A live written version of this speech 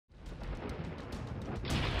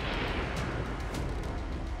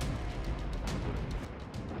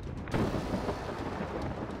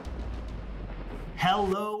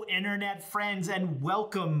Hello, internet friends, and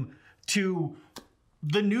welcome to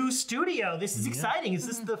the new studio. This is exciting. Is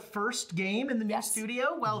this the first game in the new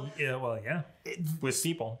studio? Well, yeah. With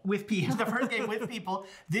people. With people. The first game with people.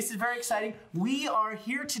 This is very exciting. We are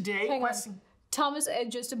here today. Thomas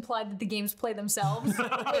just implied that the games play themselves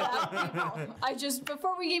without people.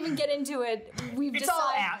 Before we even get into it, it's all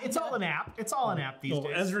an app. It's all an app these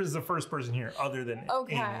days. Ezra is the first person here other than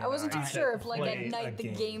Okay, Amy I wasn't too sure if like at night the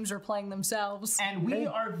game. games are playing themselves. And we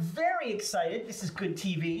are very excited, this is good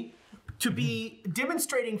TV, to be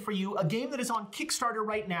demonstrating for you a game that is on Kickstarter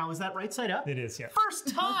right now. Is that right side up? It is, yeah. First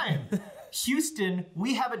time! Houston,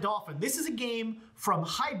 we have a Dolphin. This is a game from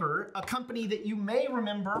Hybr, a company that you may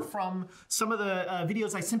remember from some of the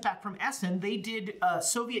videos I sent back from Essen. They did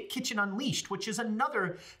Soviet Kitchen Unleashed, which is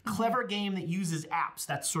another clever game that uses apps.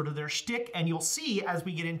 That's sort of their shtick, and you'll see as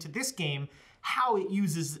we get into this game how it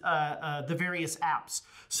uses the various apps.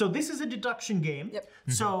 So this is a deduction game. Yep.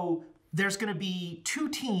 So there's going to be two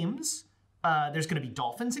teams. There's going to be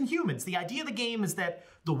dolphins and humans. The idea of the game is that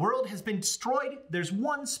the world has been destroyed. There's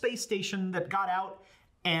one space station that got out,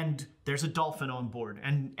 and there's a dolphin on board.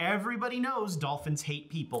 And everybody knows dolphins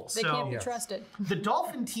hate people. They can't be trusted. The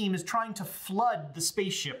dolphin team is trying to flood the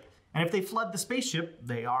spaceship. And if they flood the spaceship,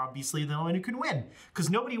 they are obviously the one who can win.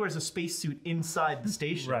 Because nobody wears a spacesuit inside the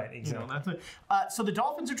station. Right, exactly. So the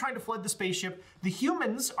dolphins are trying to flood the spaceship. The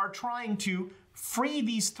humans are trying to free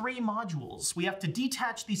these three modules. We have to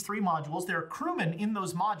detach these three modules. There are crewmen in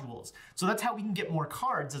those modules. So that's how we can get more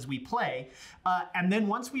cards as we play. And then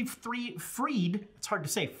once we've freed, it's hard to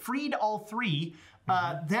say, freed all three,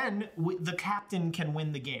 then the captain can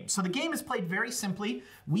win the game. So the game is played very simply.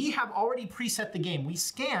 We have already preset the game. We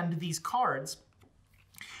scanned these cards.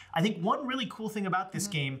 I think one really cool thing about this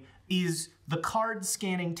game is the card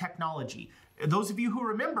scanning technology. Those of you who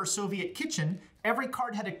remember Soviet Kitchen, every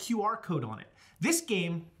card had a QR code on it. This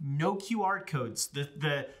game, no QR codes.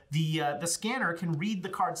 The scanner can read the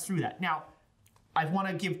cards through that. Now, I want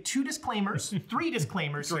to give three disclaimers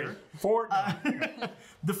here. Four.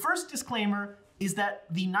 The first disclaimer is that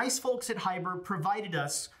the nice folks at Hybr provided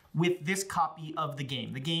us with this copy of the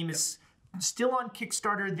game. The game is still on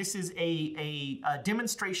Kickstarter. This is a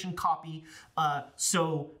demonstration copy.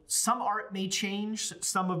 So some art may change.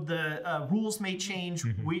 Some of the rules may change.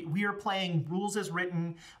 We are playing rules as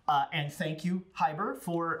written. And thank you, Hybr,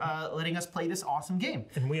 for letting us play this awesome game.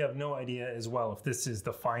 And we have no idea as well if this is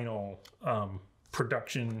the final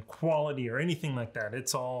production quality or anything like that.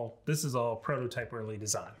 This is all prototype early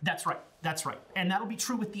design. That's right. That's right. And that'll be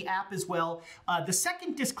true with the app as well. The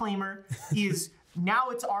second disclaimer is now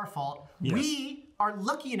it's our fault. Yes. We are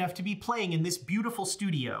lucky enough to be playing in this beautiful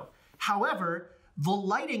studio. However, the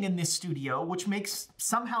lighting in this studio, which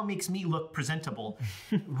somehow makes me look presentable,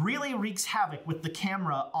 really wreaks havoc with the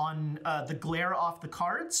camera on the glare off the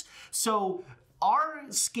cards. So our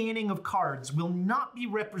scanning of cards will not be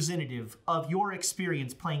representative of your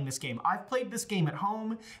experience playing this game. I've played this game at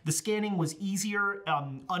home. The scanning was easier.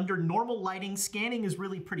 Under normal lighting, scanning is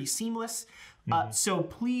really pretty seamless. So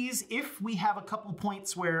please, if we have a couple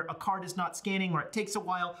points where a card is not scanning or it takes a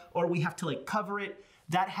while or we have to like cover it,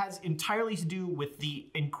 that has entirely to do with the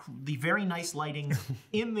very nice lighting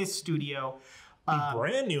in this studio. The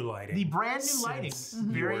brand new lighting. The brand new lighting.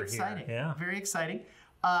 Very exciting. Yeah. Very exciting.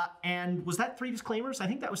 And was that three disclaimers? I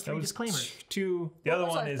think that was three disclaimers. Two. The other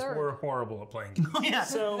one is we're horrible at playing games.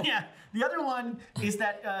 Yeah. The other one is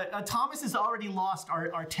that Thomas has already lost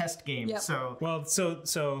our test game. Yep.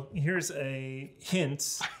 So here's a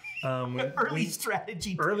hint. Early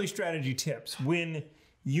strategy tips. When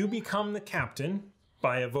you become the captain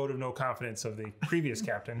by a vote of no confidence of the previous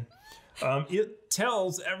captain, it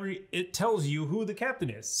tells you who the captain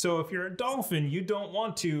is. So if you're a dolphin, you don't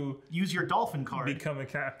want to use your dolphin card. Become a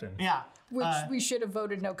captain. Yeah. Which we should have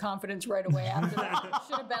voted no confidence right away after that.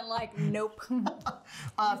 Should have been like, nope. You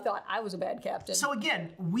thought I was a bad captain. So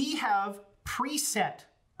again, we have preset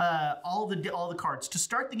all the cards. To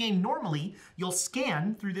start the game, normally you'll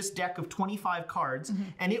scan through this deck of 25 cards,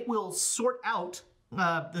 and it will sort out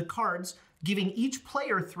the cards, giving each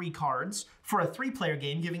player 3 cards for a 3-player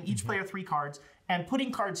game, giving each player 3 cards, and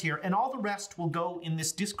putting cards here, and all the rest will go in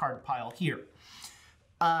this discard pile here.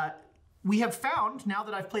 We have found, now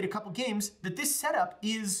that I've played a couple games, that this setup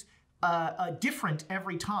is different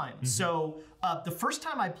every time. So the first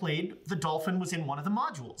time I played, the dolphin was in one of the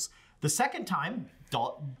modules. The second time,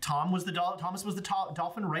 Thomas was the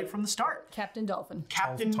dolphin right from the start. Captain Dolphin.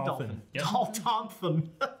 Captain Dolphin. Yep. Dolphin.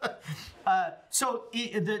 So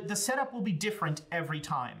the setup will be different every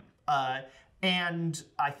time. And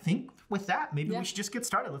I think with that, maybe we should just get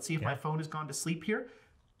started. Let's see if my phone has gone to sleep here.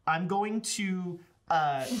 I'm going to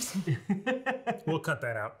We'll cut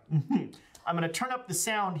that out. I'm going to turn up the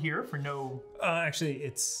sound here for no... Actually,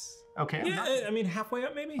 it's... Okay. Yeah, I mean, halfway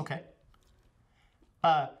up, maybe? Okay.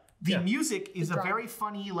 The music is a very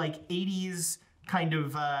funny, like, 80s kind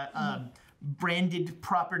of branded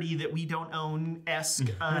property that we don't own-esque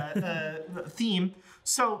theme.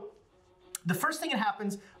 So the first thing that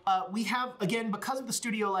happens, we have, again, because of the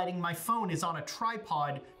studio lighting, my phone is on a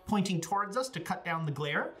tripod pointing towards us to cut down the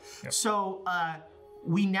glare. Yep. So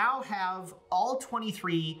we now have all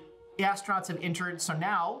 23 astronauts have entered. So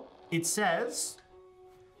now it says...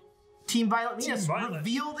 Team Violet, yes,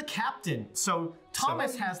 reveal the captain. So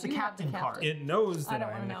Thomas has the captain card. It knows that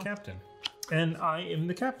I am the captain. And I am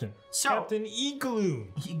the captain. So, Captain Igloo.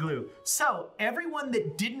 Igloo. So everyone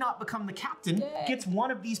that did not become the captain gets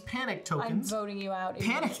one of these panic tokens. I'm voting you out.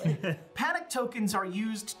 Panic tokens are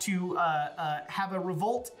used to have a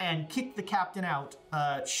revolt and kick the captain out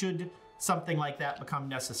should something like that become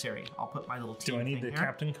necessary. I'll put my little team Do I need the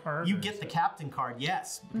captain card? You get the captain card,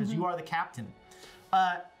 yes, because you are the captain.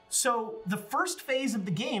 So the first phase of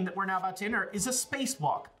the game that we're now about to enter is a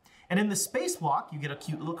spacewalk. And in the spacewalk, you get a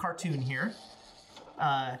cute little cartoon here.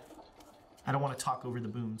 I don't want to talk over the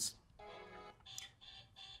booms.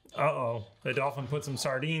 Uh-oh. The Dolphin put some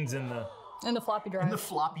sardines in the floppy drive. In the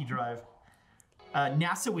floppy drive.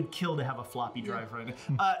 NASA would kill to have a floppy drive right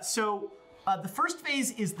now. So the first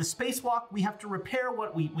phase is the spacewalk. We have to repair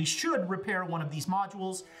we should repair one of these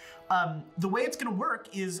modules. The way it's going to work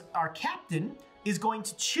is our captain is going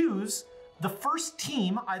to choose the first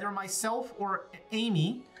team, either myself or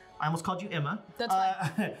Amy. I almost called you Emma. That's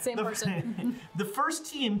fine. Same person. The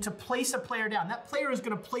first team to place a player down. That player is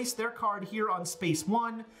going to place their card here on space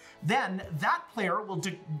 1. Then that player will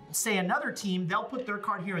say another team. They'll put their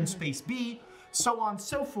card here in space B. So on and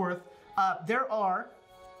so forth. There are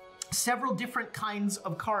several different kinds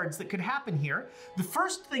of cards that could happen here. The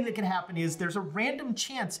first thing that can happen is there's a random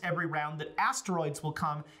chance every round that asteroids will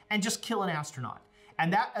come and just kill an astronaut.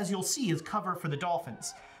 And that, as you'll see, is cover for the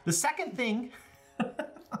Dolphins. The second thing,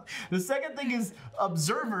 is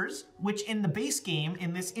observers, which in the base game,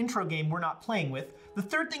 in this intro game, we're not playing with. The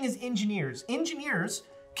third thing is engineers. Engineers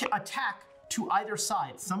can attack to either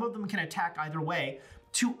side. Some of them can attack either way.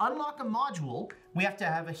 To unlock a module, we have to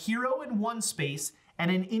have a hero in one space and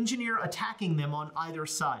an engineer attacking them on either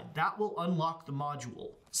side. That will unlock the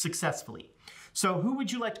module successfully. So who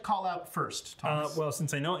would you like to call out first, Thomas? Well,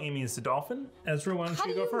 since I know Amy is the Dolphin, Ezra, why don't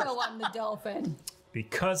you go first? How do you know I'm the Dolphin?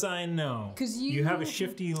 Because I know. Because you have a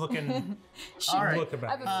shifty looking look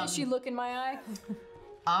about you. I have a fishy look in my eye.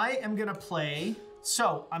 I am going to play...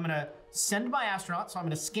 So I'm going to send my astronaut, so I'm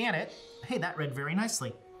going to scan it. Hey, that read very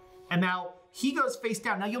nicely. And now he goes face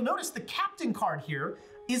down. Now you'll notice the captain card here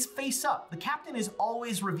is face up. The captain is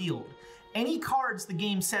always revealed. Any cards the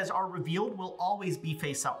game says are revealed will always be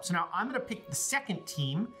face up. So now I'm going to pick the second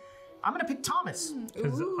team. I'm going to pick Thomas.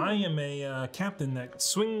 Because I am a captain that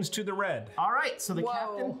swings to the red. All right, so the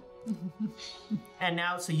captain. And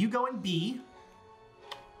now, so you go in B,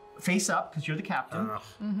 face up, because you're the captain.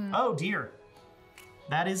 Oh dear.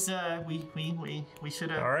 That is, we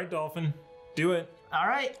should have. All right, Dolphin, do it. All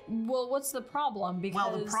right. Well, what's the problem? Because...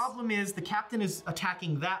 Well, the problem is the captain is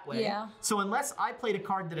attacking that way. Yeah. So unless I played a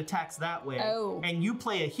card that attacks that way, and you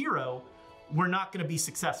play a hero, we're not going to be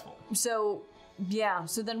successful. So, yeah.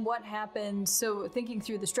 So then what happens? So thinking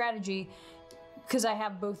through the strategy, because I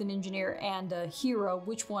have both an engineer and a hero,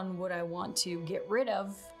 which one would I want to get rid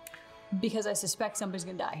of? Because I suspect somebody's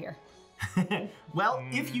going to die here. Well,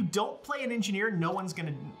 if you don't play an engineer, no one's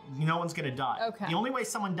gonna die. Okay. The only way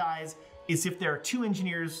someone dies is if there are two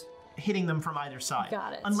engineers hitting them from either side.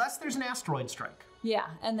 Got it. Unless there's an asteroid strike. Yeah,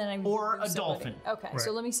 and then I or a dolphin. Okay,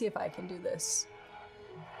 so let me see if I can do this.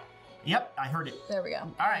 Yep, I heard it. There we go.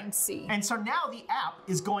 All right. And see. And so now the app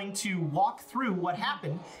is going to walk through what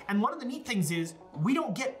happened. And one of the neat things is we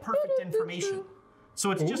don't get perfect information.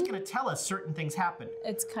 So it's just going to tell us certain things happened.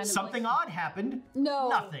 It's kind of something odd happened. No.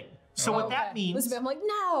 Nothing. So what that means... Listen, I'm like,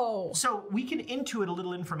 no! So we can intuit a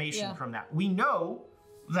little information from that. We know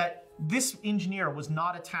that this engineer was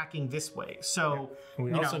not attacking this way. So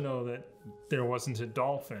we also know that there wasn't a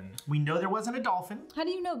dolphin. We know there wasn't a dolphin. How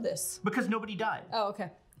do you know this? Because nobody died. Oh, okay.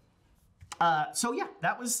 So yeah,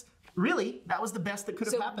 that was the best that could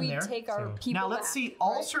have happened there. So we take our people now let's back, see.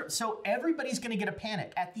 right? So everybody's going to get a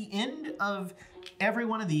panic at the end of every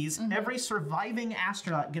one of these. Every surviving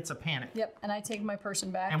astronaut gets a panic. Yep, and I take my person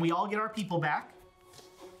back. And we all get our people back.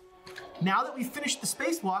 Now that we've finished the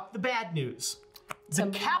spacewalk, the bad news. The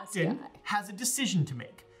captain has a decision to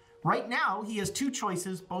make. Right now, he has two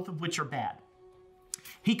choices, both of which are bad.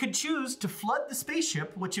 He could choose to flood the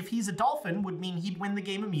spaceship, which if he's a dolphin would mean he'd win the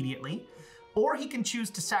game immediately. or he can choose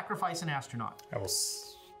to sacrifice an astronaut. I will.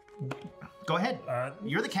 Go ahead.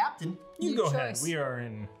 You're the captain. You Your go ahead. choice. We are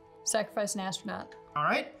in. Sacrifice an astronaut. All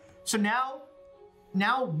right. So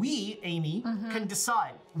now we, Amy, can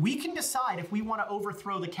decide. We can decide if we want to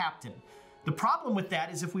overthrow the captain. The problem with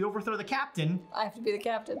that is if we overthrow the captain, I have to be the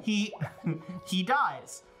captain. he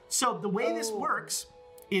dies. So the way this works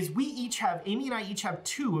is Amy and I each have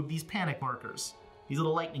 2 of these panic markers. These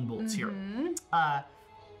little lightning bolts here.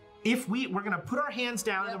 If we're gonna put our hands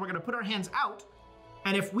down and then we're gonna put our hands out,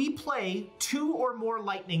 and if we play 2 or more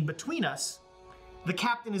lightning between us, the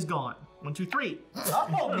captain is gone. 1, 2, 3.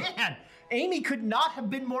 Oh man, Amy could not have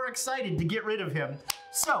been more excited to get rid of him.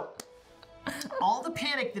 So, all the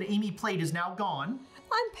panic that Amy played is now gone.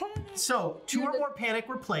 I'm panicked. So, 2 or more panic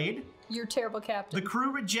were played. You're a terrible captain. The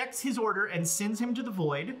crew rejects his order and sends him to the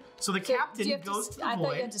void. So the captain goes to the I void.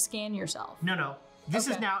 thought you had to scan yourself. No. This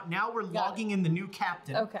is Okay. now we're logging in the new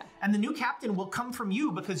captain. Okay. And the new captain will come from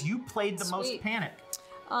you because you played the most Sweet. panic.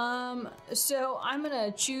 So I'm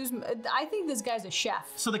gonna choose. I think this guy's a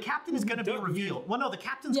chef. So the captain is going to be Don't- revealed. Well, no, the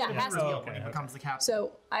captain's Yeah, going it to has be to be. revealed when he becomes the captain.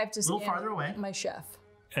 So I have to little scan farther away. my chef.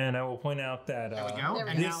 And I will point out that There we go. There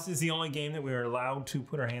we And go. now, this is the only game that we are allowed to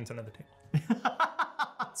put our hands under the table.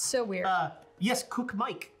 So weird. yes, Cook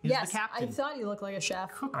Mike is yes, the captain. I thought he looked like a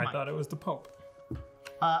chef. Cook I Mike. thought it was the Pope.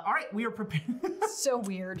 All right, we are prepared. So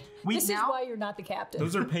weird. This is now- why you're not the captain.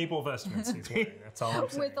 Those are papal vestments he's wearing. That's all I'm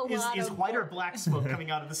saying. With a lot is of white or black smoke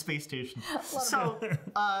coming out of the space station. So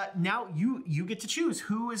now you get to choose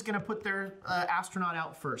who is going to put their astronaut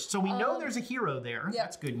out first. So we know there's a hero there. Yep.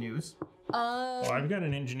 That's good news. Well, I've got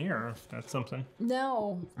an engineer, if that's something.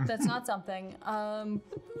 No, that's not something.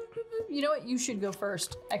 You know what? You should go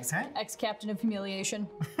first. Okay. Ex-captain of humiliation.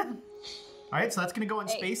 All right, so that's going to go in A.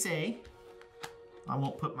 space A. I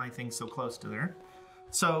won't put my thing so close to there.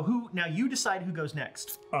 So now you decide who goes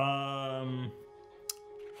next. Um.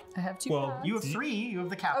 I have 2 Well, pads. You have 3. You have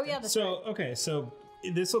the captain. Oh yeah, that's So okay, so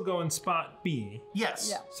this will go in spot B. Yes.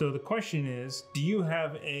 Yeah. So the question is, do you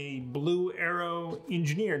have a blue arrow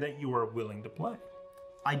engineer that you are willing to play?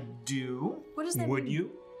 I do. What does that Would mean?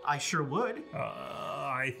 you? I sure would.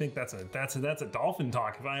 I think that's a dolphin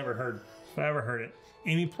talk if I ever heard it.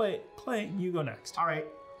 Amy, play it. You go next. All right.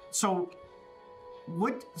 So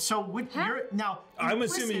would you're now? I'm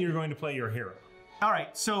implicit- assuming you're going to play your hero. All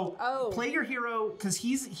right. So Oh. play your hero because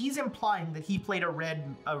he's implying that he played a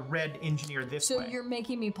red engineer this So way. you're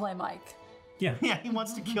making me play Mike. Yeah. Yeah, he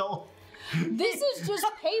wants to kill. This is just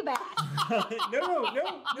payback. No.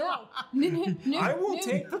 No. I will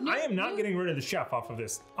take. I am not getting rid of the chef off of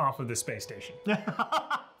this space station.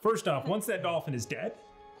 First off, once that dolphin is dead,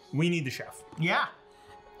 we need the chef. Yeah.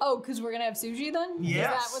 Oh, because we're gonna have sushi then? Is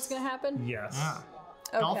Yes. that what's gonna happen? Yes. Yeah.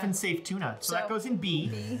 Okay. Dolphin safe tuna. So that So- goes in B.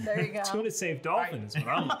 There you go. Tuna safe dolphin is what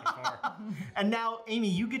I'm looking for. And now, Amy,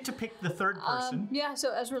 you get to pick the third person. Yeah.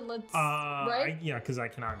 So Ezra, let's. Right? Yeah, because I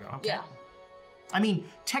cannot go. Yeah. I mean,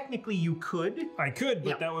 technically you could. I could, but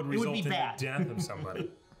Yeah, that would it would result be in bad. the death of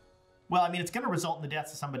somebody. Well, I mean, it's going to result in the death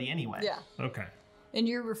of somebody anyway. Yeah. Okay. And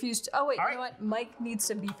you're refused. Oh wait, All you know right. what? Mike needs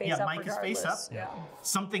to be face Yeah, up. Mike is face regardless. up. Yeah.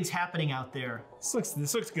 Something's happening out there. This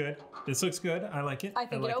looks good. This looks good. I like it. I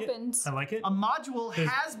think like it opens. I like it. A module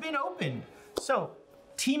has been opened. So,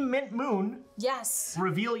 Team Mint Moon, Yes.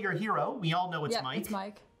 reveal your hero. We all know it's Yeah, Mike. it's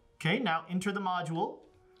Mike. Okay, now enter the module.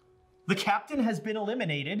 The captain has been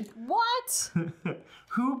eliminated. What?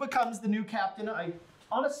 Who becomes the new captain?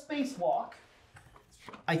 On a spacewalk.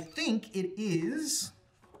 I think it is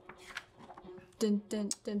Dun, dun,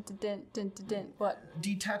 dun, dun, dun, dun, dun, dun. What?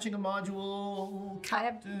 detaching a module. I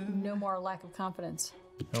have Captain. no more lack of confidence.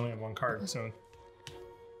 I only have one card, so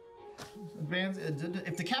Advance,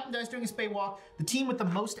 if the captain dies during a spacewalk, the team with the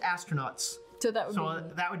most astronauts. So that would So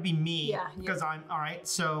be. that would be me. Yeah, Because I'm all right.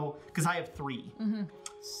 So because I have 3.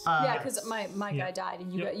 Yeah, because my guy died,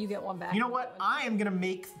 and you get one back. You know what? I am gonna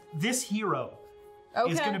make this hero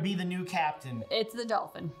Okay. is gonna be the new captain. It's the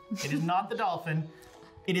dolphin. It is not the dolphin.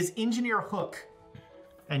 It is Engineer Hook,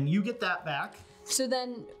 and you get that back. So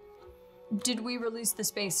then, did we release the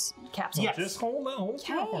space capsule? Yes. just hold on. Hold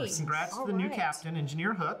on. Okay. Congrats to All the new right. captain,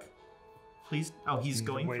 Engineer Hook. Please. Oh, he's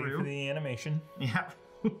going Waiting through. for the animation. Yeah.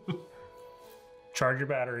 Charge your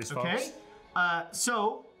batteries, Okay. folks.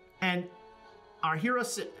 And our hero,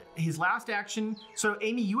 his last action. So,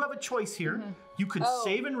 Amy, you have a choice here. You could Oh.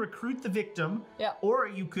 save and recruit the victim, Yeah. or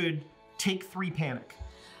you could take 3 panic.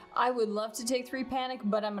 I would love to take 3 panic,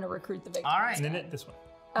 but I'm going to recruit the victim. All right. And then this one.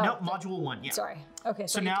 Oh, No, module 1. Yeah. Sorry. Okay.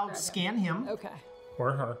 So I get to now grab him. scan him, Okay.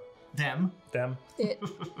 Or her. them. Them. It.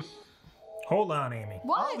 Hold on, Amy.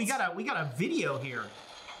 What? Oh, we got a video here.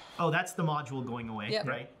 Oh, that's the module going away, Yep.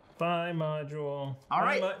 right? Bye, module. All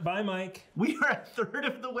right. Bye, Mike. We are a third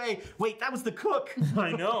of the way. Wait, that was the cook.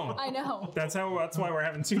 I know. I know. That's why we're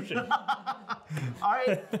having sushi. All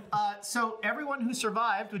right. So everyone who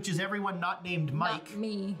survived, which is everyone not named Mike, Not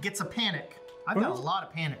me. gets a panic. I've got a lot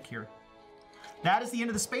of panic here. That is the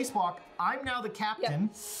end of the spacewalk. I'm now the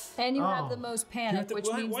captain. And you have the most panic, which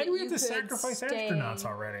means why that do we you have to could sacrifice stay... astronauts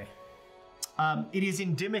already? It is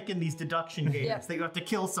endemic in these deduction games Yep. that you have to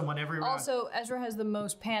kill someone every round. Also, Ezra has the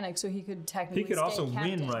most panic, so he could technically He could stay also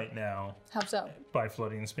captain. win right now How so? by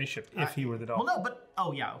floating the spaceship if he were the Dolphin. Well, no, but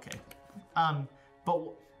oh yeah, okay. But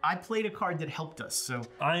I played a card that helped us, so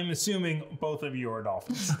I'm assuming both of you are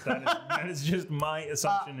dolphins. That is just my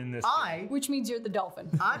assumption in this. Which means you're the dolphin.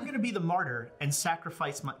 I'm gonna be the martyr and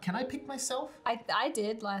sacrifice my. Can I pick myself? I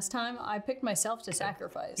did last time. I picked myself to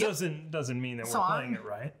sacrifice. Doesn't mean that we're playing it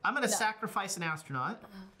right. I'm gonna sacrifice an astronaut.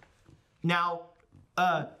 Now,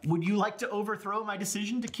 would you like to overthrow my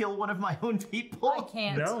decision to kill one of my own people? I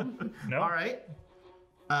can't. No. All right.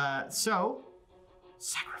 So,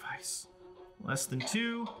 sacrifice. Less than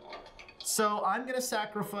 2. So I'm gonna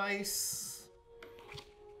sacrifice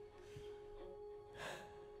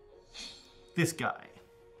this guy.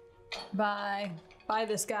 Bye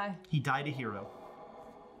this guy. He died a hero.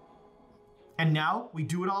 And now we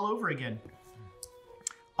do it all over again.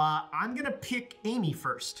 I'm gonna pick Amy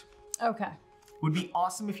first. Okay. Would be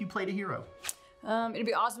awesome if you played a hero. It'd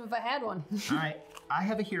be awesome if I had one. All right, I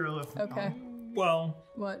have a hero. Okay. Well,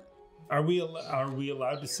 What? are we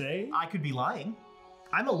allowed to say? I could be lying.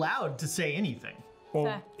 I'm allowed to say anything. Well,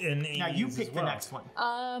 Okay. in Now you 80s pick as the well. next one.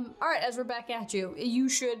 All right, Ezra, back at you. You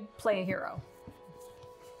should play a hero.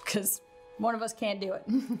 Because one of us can't do it.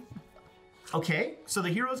 Okay, so the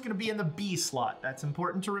hero's gonna be in the B slot. That's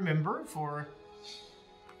important to remember for.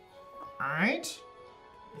 All right.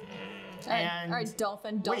 All right,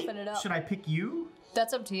 Dolphin Wait, it up. should I pick you?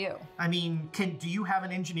 That's up to you. I mean, do you have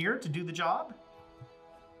an engineer to do the job?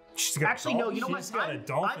 She's got Actually, no. You know what? She's got a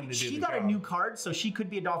dolphin to do She the got job. a new card, so she could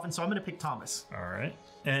be a dolphin. So I'm gonna pick Thomas. All right.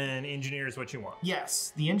 And engineer is what you want.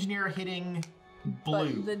 Yes, the engineer hitting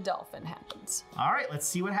blue. But the dolphin happens. All right, let's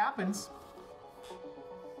see what happens.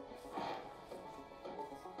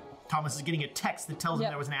 Thomas is getting a text that tells him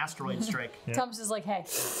Yep. there was an asteroid strike. Thomas is like, hey,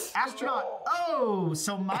 Astronaut. Oh,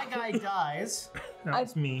 so my guy dies.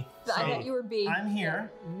 That's me. I bet you were B. I'm here.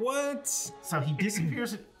 What? So he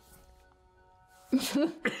disappears.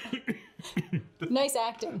 Nice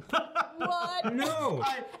acting. What? No.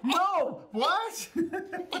 No, what?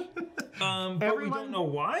 But we don't know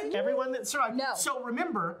why. Everyone that survived. No. So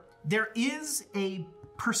remember, there is a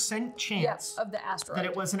percent chance Yes, of the asteroid. that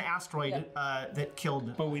it was an asteroid that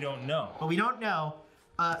killed. But we don't know. But we don't know.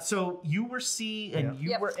 So you were C and you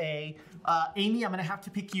Yep. were A. Amy, I'm gonna have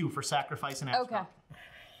to pick you for sacrifice and astronaut.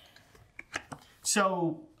 Okay.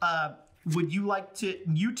 So would you like to?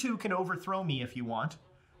 You two can overthrow me if you want.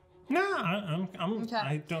 No, I'm Okay.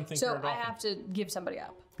 I don't think so you're a I dolphin. have to give somebody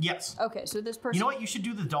up. Yes. Okay, so this person. You know what? You should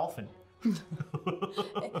do the dolphin.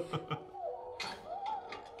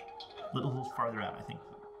 little farther out, I think.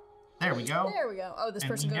 There we go. There we go. Oh, this And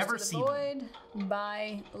person we goes never to the see void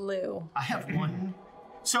by Lou. I have one.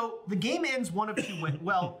 So the game ends one of two ways.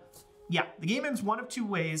 Well, yeah, the game ends one of two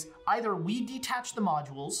ways. Either we detach the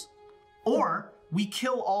modules, or we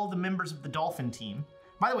kill all the members of the dolphin team.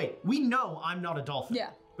 By the way, we know I'm not a dolphin. Yeah.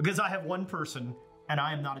 Because I have one person, and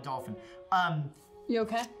I am not a dolphin. You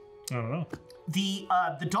okay? I don't know. The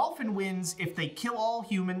dolphin wins if they kill all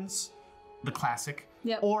humans, the classic,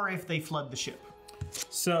 Yep. or if they flood the ship.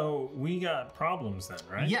 So we got problems then,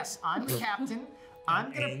 right? Yes, I'm the captain.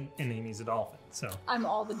 I'm gonna And Amy's a dolphin. So I'm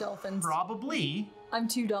all the dolphins. probably. I'm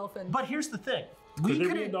 2 dolphins. But here's the thing: could there be a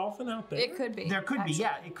could've- dolphin out there? It could be. There could be, actually.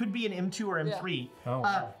 yeah. It could be an M2 or M3. Oh,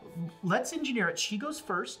 wow. Let's engineer it. She goes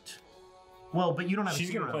first. Well, but you don't have She's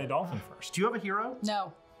a hero. gonna play dolphin first. Do you have a hero?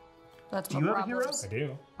 No. That's Do my you have a problem. hero? I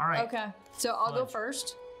do. All right. Okay, so I'll go Fudge.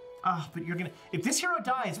 first. But you're gonna. If this hero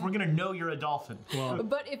dies, we're gonna know you're a dolphin. Well,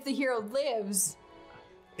 But if the hero lives,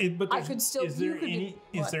 but I there's- could still- Is there you could be- any?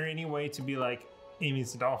 Is what? there any way to be like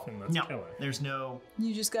Amy's a dolphin? Let's No, kill her. there's no.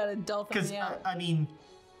 you just got a dolphin. Because Yeah. I mean,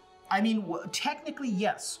 technically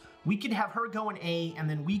yes, we could have her go an A, and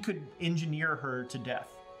then we could engineer her to death.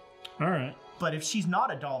 All right. But if she's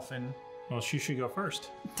not a dolphin, Well, she should go first.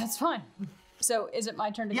 That's fine. So is it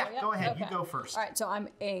my turn to yeah, go yet? go ahead. You Okay. go first. All right, so I'm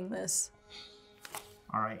A-ing this.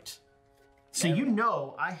 All right. So you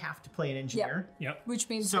know I have to play an engineer. Yep. Which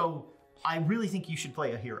means So I really think you should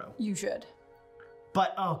play a hero. you should.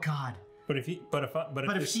 But oh god. But if he, but But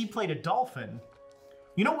if this- she played a dolphin,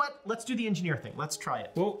 you know what? Let's do the engineer thing. Let's try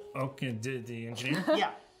it. well, okay, did the engineer?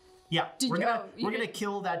 Yeah, yeah. Did we're you- gonna oh, you we're gonna did-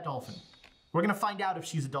 kill that dolphin. We're gonna find out if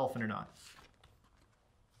she's a dolphin or not.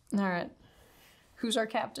 All right. Who's our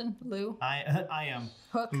captain? Lou? I am.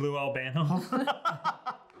 Hook? Lou Albano.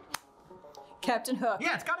 Captain Hook.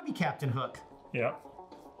 Yeah, it's gotta be Captain Hook. Yeah.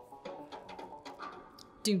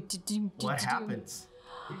 What happens?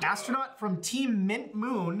 Astronaut from Team Mint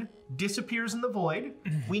Moon disappears in the void.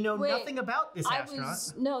 We know nothing about this astronaut.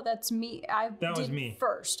 No, that's me. That was me.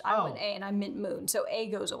 First. I went A and I'm Mint Moon, so A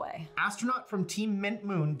goes away. Astronaut from Team Mint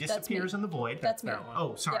Moon disappears in the void. That's me.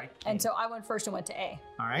 Oh, sorry. Yep. And so I went first and went to A.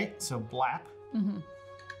 All right, so Blap.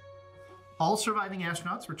 All surviving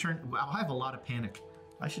astronauts return. Wow, I have a lot of panic.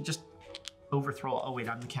 I should just overthrow. Oh, wait,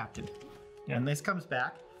 I'm the captain. Yeah. And this comes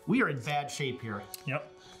back. We are in bad shape here. Yep.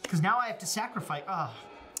 Because now I have to sacrifice.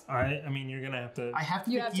 I mean, you're gonna have to. I have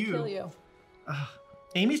to You pick have to kill you.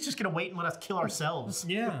 Amy's just gonna wait and let us kill ourselves.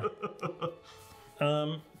 Yeah.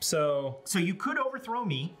 So you could overthrow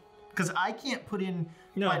me, because I can't put in.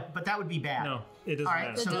 No. But that would be bad. no, it doesn't All right,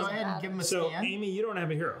 matter. so go doesn't ahead and matter. give him a So scan. Amy, you don't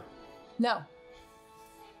have a hero. No.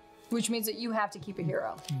 Which means that you have to keep a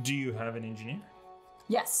hero. Do you have an engineer?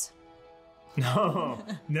 Yes. No.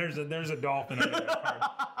 There's a dolphin under that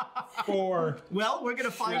card. Or Well, we're gonna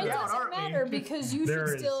find It out, doesn't aren't matter we? because you There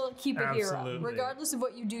should is still keep a hero. absolutely. Regardless of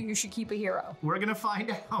what you do, you should keep a hero. We're gonna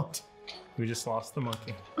find out. we just lost the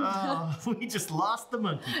monkey. We just lost the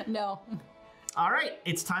monkey. No. All right,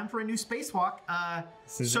 it's time for a new spacewalk.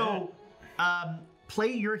 is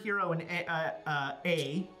Play your hero in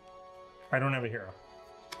A. I don't have a hero.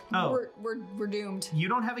 Oh, We're doomed. you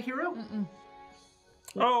don't have a hero?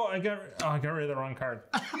 Oh, I got rid of the wrong card.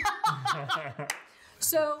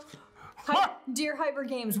 So, dear Hybr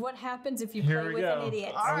Games, what happens if you Here play we with go. an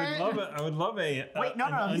idiot? All right. I would love a Wait, no,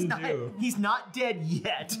 an undo. he's not dead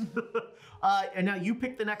yet. And now you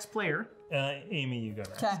pick the next player. Amy, you go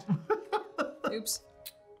next. Okay. Oops.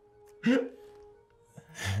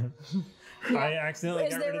 I accidentally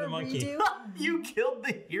Is got rid there of a the monkey. redo? You killed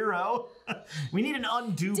the hero. We need an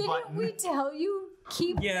undo Didn't button. we tell you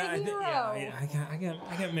keep Yeah, the hero? I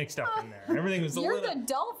got mixed up in there. Everything was a You're little. the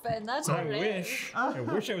dolphin. That's I what it is.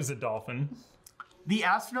 wish I was a dolphin. The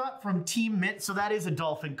astronaut from Team Mint, so that is a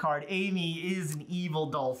dolphin card. Amy is an evil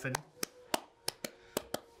dolphin.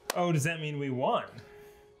 Oh, does that mean we won?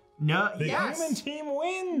 No, The yes. human team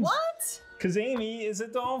wins. What? Because Amy is a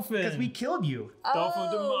dolphin. Because we killed you.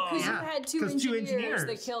 Dolphin de Oh, Mars. because you Yeah, had two 'cause two engineers that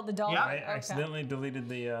engineers. killed the dolphin. Yeah. I accidentally deleted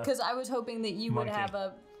the. Because I was hoping that you would Monkey. have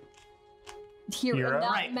a hero, Hero?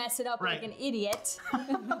 not Right, mess it up right. like an idiot.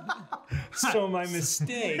 So my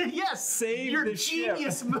mistake. Yes, Save your the ship.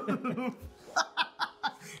 genius move.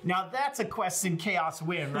 Now that's a Quests and Chaos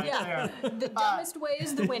win right Yeah, there. the dumbest way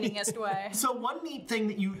is the winningest way. So one neat thing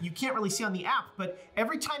that you can't really see on the app, but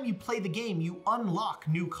every time you play the game, you unlock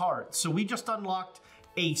new cards. So we just unlocked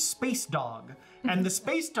a space dog, and the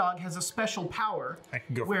space dog has a special power. I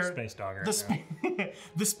can go for where a space dog right the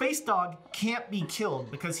the space dog can't be killed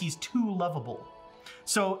because he's too lovable.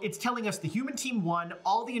 So it's telling us the human team won,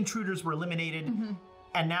 all the intruders were eliminated,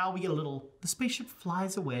 and now we get a little, the spaceship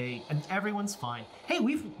flies away and everyone's fine. Hey,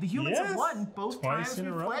 the humans have Yes. won both Twice times in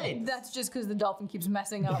a we've row. played. That's just because the dolphin keeps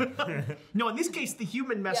messing up. No, in this case, the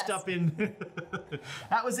human messed Yes. up in,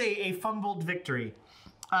 that was a fumbled victory.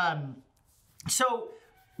 So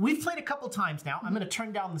we've played a couple times now. I'm gonna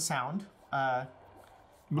turn down the sound. I'll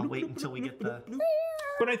wait until we get the,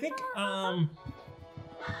 But I think I'll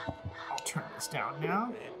turn this down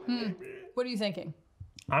now. What are you thinking?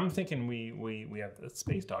 I'm thinking we have the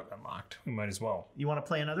space dog unlocked. We might as well You wanna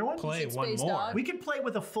play another one? play said one space more. dog. We could play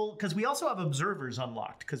with a full, because we also have observers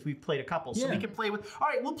unlocked, because we've played a couple. So we Yeah. could play with, all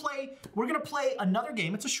right, we're going to play another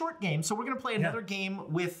game. It's a short game, so we're going to play another game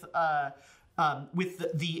with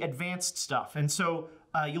the advanced stuff. And so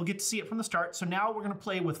you'll get to see it from the start. So now we're going to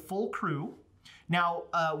play with full crew. Now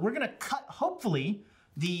we're going to cut, hopefully,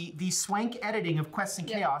 the swank editing of Quests and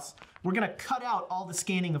Chaos. We're going to cut out all the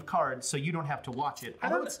scanning of cards so you don't have to watch it. I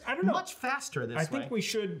don't know. Much faster this I way. think we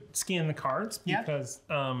should scan the cards Yeah. because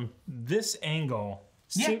this angle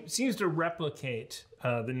seems to replicate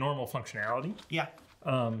the normal functionality, Yeah.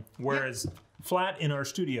 whereas flat in our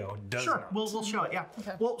studio does Sure, not. we'll show it. Yeah.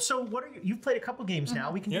 Okay. Well, so what are you've played a couple games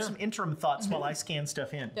now. We can do Yeah. some interim thoughts while I scan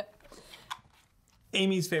stuff in. Yep.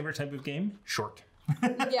 Amy's favorite type of game, short.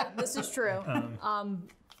 Yeah, this is true.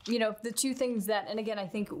 You know, the two things that, and again, I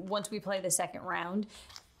think once we play the second round,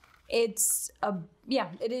 It's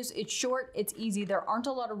it is. It's short. It's easy. There aren't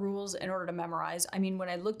a lot of rules in order to memorize. I mean, when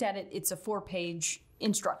I looked at it, it's a 4-page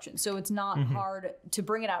instruction, so it's not hard to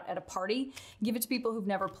bring it out at a party. Give it to people who've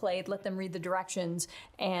never played. Let them read the directions,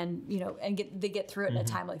 and they get through it in a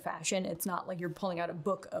timely fashion. It's not like you're pulling out a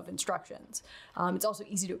book of instructions. It's also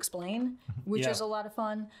easy to explain, which is a lot of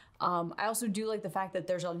fun. I also do like the fact that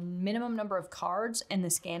there's a minimum number of cards, and the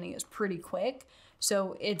scanning is pretty quick.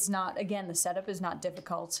 So it's not, again, the setup is not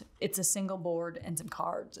difficult. It's a single board and some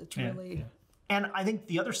cards. It's really... And I think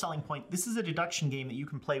the other selling point, this is a deduction game that you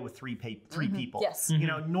can play with three people. Yes. You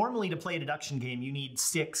know, normally to play a deduction game, you need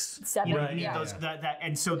 6, 7. You need those, that,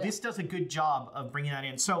 and so this does a good job of bringing that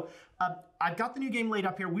in. So I've got the new game laid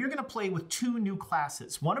up here. We're going to play with 2 new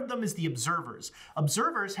classes. One of them is the observers.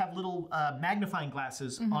 Observers have little magnifying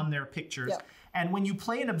glasses on their pictures. Yep. And when you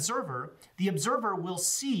play an observer, the observer will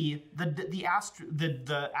see the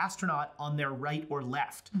astronaut on their right or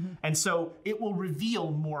left. And so it will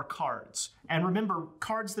reveal more cards. And remember,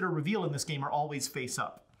 cards that are revealed in this game are always face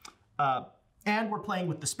up. And we're playing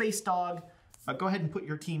with the space dog. Go ahead and put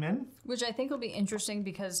your team in. Which I think will be interesting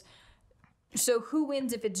because, so who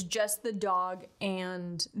wins if it's just the dog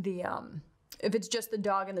and the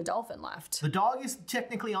dolphin left? The dog is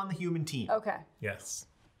technically on the human team. Okay. Yes.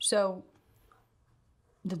 So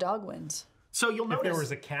the dog wins. So you'll notice... If there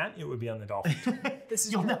was a cat, it would be on the dolphin.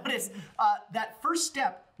 You'll notice that first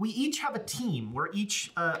step, we each have a team. We're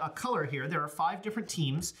each a color here. There are 5 different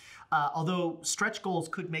teams, although stretch goals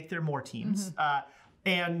could make there more teams.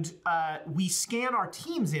 And we scan our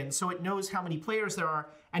teams in so it knows how many players there are.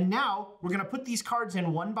 And now we're going to put these cards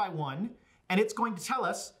in one by one, and it's going to tell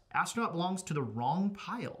us astronaut belongs to the wrong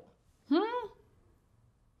pile.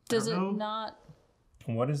 Does it not?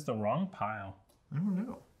 What is the wrong pile? I don't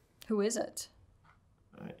know. Who is it?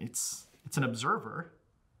 It's an observer.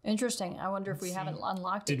 Interesting. I wonder if we haven't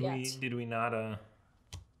unlocked it yet. Did we not?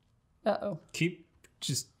 Uh-oh. Keep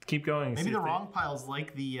going. Maybe the wrong pile's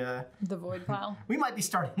like the void pile. We might be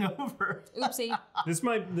starting over. Oopsie. This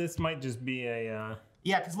might just be a.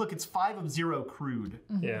 Yeah, because look, it's 5 of 0 crude.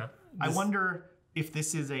 Yeah. I wonder if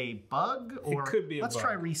this is a bug or it could be. Let's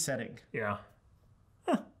try resetting. Yeah.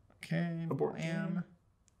 Okay. Abort. Bam.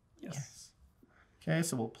 Yes. Okay,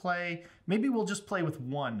 so we'll play. Maybe we'll just play with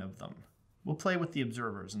one of them. We'll play with the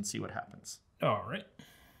observers and see what happens. All right.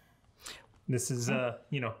 This is, the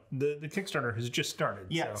Kickstarter has just started.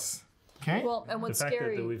 Yes. So. Okay. Well, and what's the fact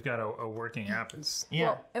scary... that we've got a working app is... Yeah.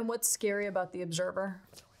 Well, and what's scary about the observer...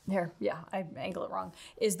 I angle it wrong,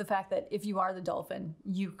 is the fact that if you are the dolphin,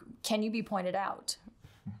 can you be pointed out?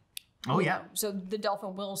 Oh, yeah. So the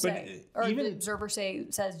dolphin will say, or the observer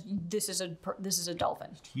says, this is a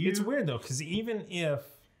dolphin. It's weird though, because even if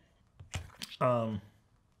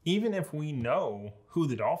we know who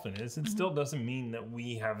the dolphin is, it still doesn't mean that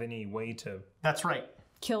we have any way to. That's right.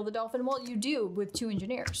 Kill the dolphin. Well, you do with 2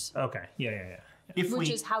 engineers. Okay. Yeah. Which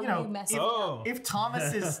is how you mess it up. If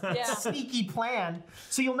Thomas's sneaky plan.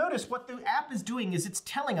 So you'll notice what the app is doing is it's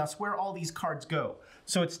telling us where all these cards go.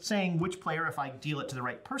 So it's saying which player, if I deal it to the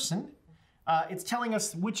right person, it's telling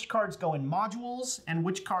us which cards go in modules and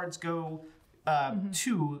which cards go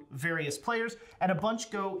to various players, and a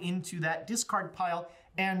bunch go into that discard pile.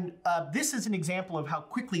 And this is an example of how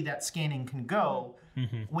quickly that scanning can go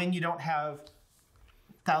when you don't have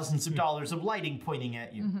thousands of dollars of lighting pointing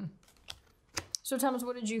at you. So Thomas,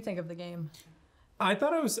 what did you think of the game? I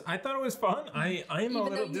thought it was fun. I am a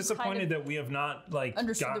little disappointed that we have not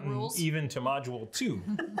gotten even to module 2.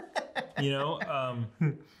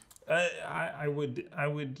 I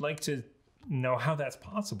would like to know how that's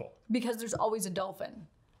possible. Because there's always a dolphin.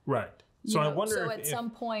 Right. So I wonder so at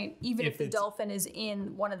some point, even if the dolphin is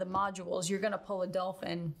in one of the modules, you're going to pull a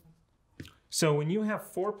dolphin. So when you have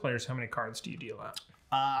 4 players, how many cards do you deal out?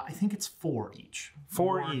 I think it's 4 each.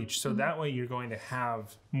 4 each. So that way you're going to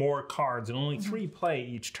have more cards and only 3 play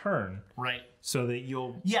each turn. Right. So that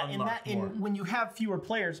you'll unlock more. When you have fewer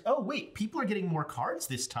players, oh wait, people are getting more cards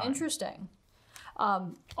this time. Interesting.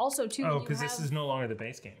 Also, too. Oh, because this is no longer the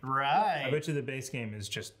base game. Right. I bet you the base game is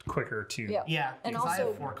just quicker to. Yeah. And also, I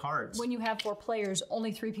have 4 cards. When you have 4 players,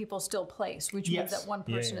 only 3 people still place, which means that one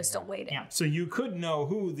person is still waiting. Yeah. So you could know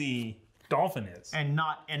who the dolphin is, and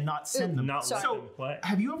not send them. Not let them play.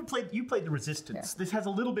 Have you ever played? You played the Resistance. This has a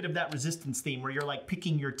little bit of that Resistance theme where you're like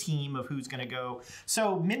picking your team of who's going to go.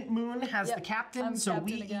 So Mint Moon has the captain. So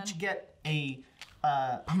we each get a.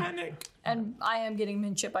 Panic. And I am getting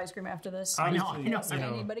mint chip ice cream after this. I know. If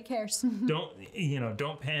anybody cares.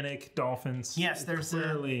 Don't panic, dolphins. Yes, there's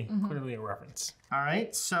clearly a reference. All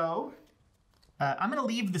right, so I'm going to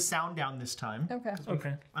leave the sound down this time. Okay.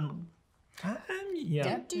 Okay. Dun,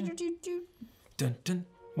 dun, dun,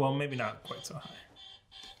 Well, maybe not quite so high.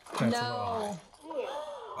 That's a little No.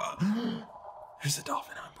 high. There's a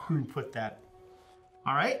dolphin on board. Who put that?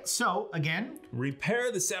 All right. So again,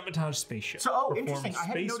 Repair the sabotage spaceship. So, Perform interesting, I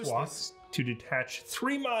hadn't noticed spacewalks to detach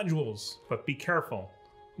 3 modules, but be careful.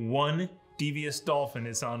 1 devious dolphin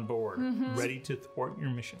is on board, ready to thwart your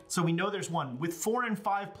mission. so we know there's one. With 4 and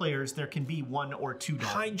 5 players, there can be 1 or 2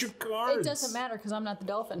 dolphins. Hide your cards. It doesn't matter because I'm not the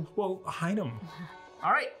dolphin. Well, hide them.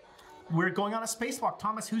 All right. We're going on a spacewalk.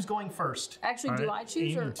 Thomas, who's going first? Actually, do I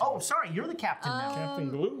choose or? Amy. Oh, sorry, you're the captain now. Captain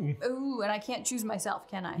Glue. Ooh, and I can't choose myself,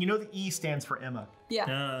 can I? You know the E stands for Emma. Yeah.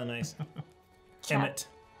 Ah, nice. Cap- Emmett.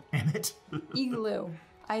 Emmett. Igloo.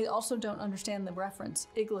 I also don't understand the reference.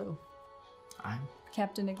 Igloo. I'm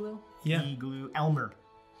Captain Igloo. Yeah. Glue. Elmer.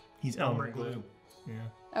 He's Elmer Glue. Glue.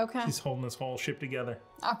 Yeah. Okay. He's holding this whole ship together.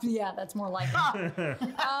 Yeah, that's more like it.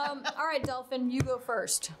 All right, Dolphin, you go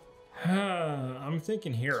first. I'm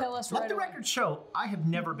thinking hero. Kill us Let right the away. record show, I have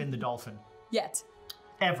never been the dolphin. Yet.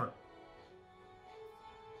 Ever.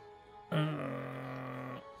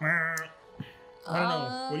 I don't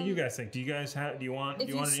know. What do you guys think? Do you guys have? Do you want? if Do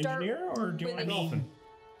you you want an start engineer or do you with want a a- dolphin?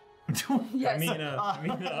 Yes.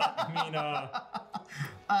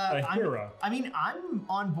 A hero. I mean, I'm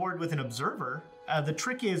on board with an observer. The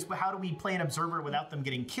trick is, how do we play an observer without them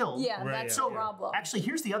getting killed? Yeah, Right, that's yeah, the yeah. problem. Actually,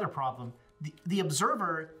 here's the other problem. The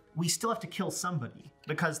observer, we still have to kill somebody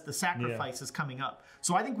because the sacrifice is coming up.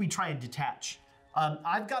 So I think we try and detach.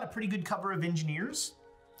 I've got a pretty good cover of engineers.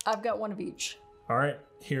 I've got one of each. All right,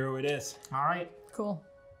 hero it is. All right. Cool.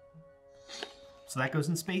 So that goes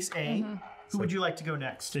in space A. Who would you like to go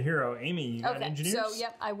next? The hero, Amy. You got Okay, engineers. so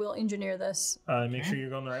yep, I will engineer this. Make sure you're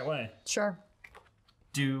going the right way. Sure.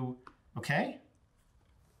 Okay.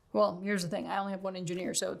 Well, here's the thing. I only have one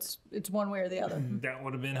engineer, so it's one way or the other. That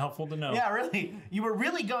would have been helpful to know. Yeah, really. You were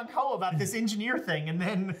really gung-ho about this engineer thing, and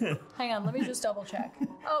then, Hang on, let me just double check.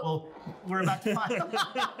 Oh, well, we're about to find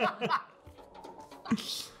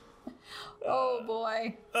oh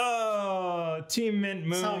boy. Oh, Team Mint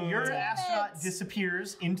Moon. So your Damn astronaut it.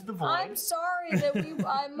 disappears into the void. I'm sorry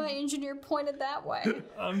that my engineer pointed that way.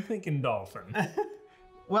 I'm thinking dolphin.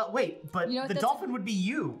 Well, wait, but You know what, the that's- dolphin would be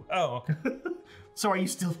you. Oh, okay. So are you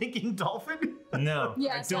still thinking dolphin? No,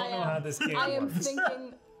 Yes, I don't know am. how this game I am works.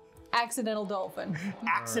 thinking accidental dolphin.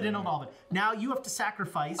 Accidental dolphin. Now you have to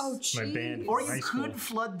sacrifice, Oh, My band. jeez. or you high school. could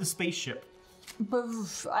flood the spaceship.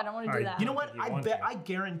 Boof, I don't want to do Alright, that. You know what? You I want bet to. I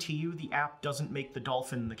guarantee you the app doesn't make the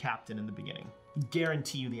dolphin the captain in the beginning.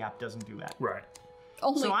 Guarantee you the app doesn't do that. Right.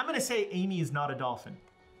 Only So I'm going to say Amy is not a dolphin.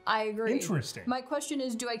 I agree. Interesting. My question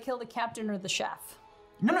is, do I kill the captain or the chef?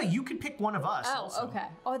 No, you could pick one of us. Oh, also. okay.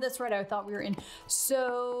 Oh, that's right. I thought we were in.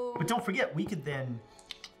 So But don't forget, we could then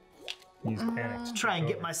He's panicked. try and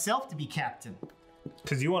get myself to be captain.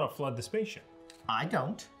 Because you want to flood the spaceship. I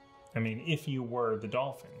don't. I mean, if you were the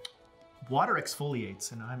dolphin. Water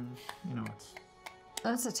exfoliates, and I'm, it's.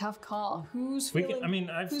 that's a tough call. Who's We feeling? can, I mean,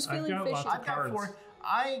 who's I've feeling got fishy? lots of I've got cards. 4.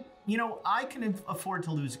 I can afford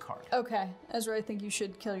to lose a card. Okay, Ezra, I think you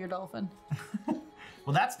should kill your dolphin.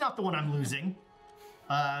 Well, that's not the one I'm losing.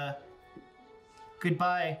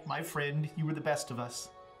 Goodbye, my friend. You were the best of us.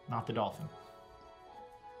 Not the dolphin.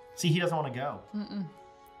 See, he doesn't want to go.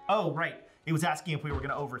 Oh, right. It was asking if we were going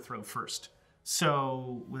to overthrow first.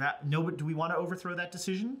 So, but do we want to overthrow that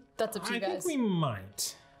decision? That's up to I you guys. think we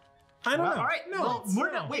might. I don't know. All right. No, Well, we're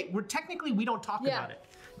no. not. Wait. We're technically we don't talk Yeah. about it.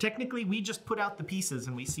 Technically, we just put out the pieces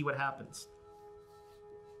and we see what happens.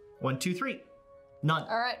 1, 2, 3. None.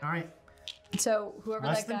 All right. All right. So whoever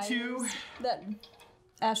Less that guy than 2. is, that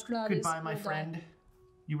astronaut is. Goodbye, my will die. friend.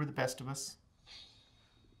 You were the best of us.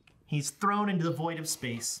 He's thrown into the void of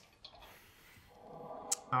space.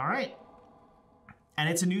 All right. And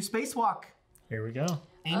it's a new spacewalk. Here we go.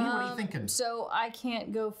 Amy, what are you thinking? So I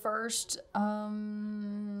can't go first.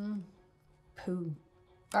 Pooh.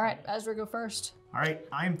 All right, Ezra, go first. All right,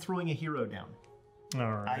 I am throwing a hero down. All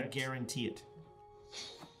I right. guarantee it.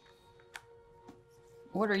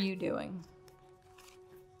 What are you doing?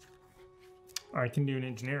 I can do an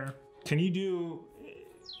engineer. Can you do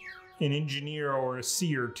an engineer or a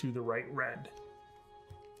seer to the right red?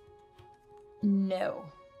 No.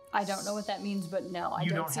 I don't know what that means, but no, I You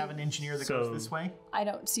don't don't see, have an engineer that So- goes this way? I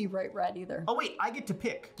don't see right red either. Oh, wait, I get to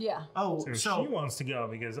pick. Yeah. Oh, So, so she wants to go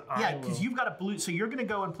because yeah, I because will. you've got a blue, so you're going to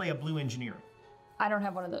go and play a blue engineer. I don't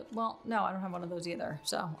have one of those. Well, no, I don't have one of those either.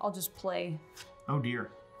 So I'll just play. Oh, dear.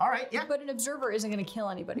 All right, yeah. But an observer isn't going to kill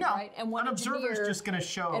anybody, No, right? And one an observer is engineer- just going to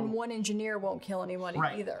show. And one engineer won't kill anybody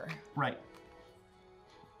Right. either. Right.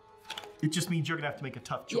 It just means you're going to have to make a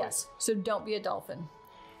tough choice. Yes. So don't be a dolphin.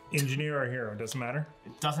 Engineer or hero, doesn't matter.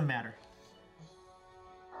 It doesn't matter.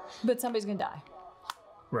 But somebody's going to die.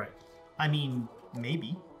 Right. I mean,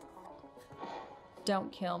 Maybe.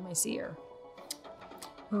 Don't kill my seer.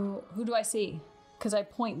 Who do I see? Because I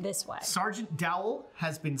point this way. Sergeant Dowell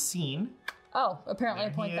has been seen. Oh, apparently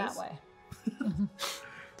There I point he that is.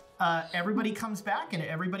 way. Everybody comes back and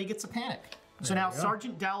everybody gets a panic. So now you go.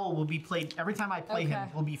 Sergeant Dowell will be played, every time I play him,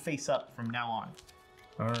 Okay. he'll be face up from now on.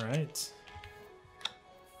 All right.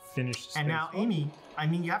 Finish. And now, space Amy, I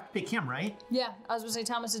mean, you have to pick him, right? Yeah, I was going to say,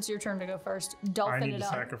 Thomas, it's your turn to go first. I Dolphin need it to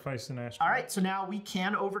up. sacrifice an astronaut. All right, so now we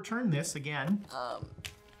can overturn this again.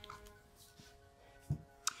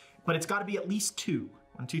 But it's got to be at least 2.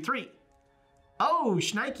 1, 2, 3. Oh,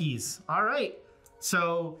 shnikes. All right.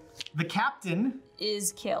 So the captain,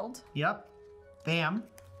 Is killed. yep, bam.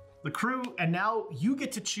 The crew, and now you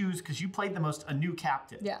get to choose, because you played the most, a new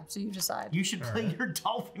captain. Yeah, so you decide. You should play your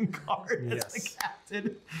dolphin card as the Yes.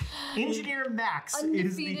 captain. Engineer Max is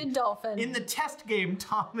Undefeated the... dolphin. In the test game,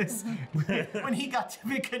 Thomas, when he got to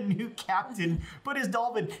pick a new captain, put his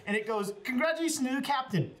dolphin, and it goes, congratulations, new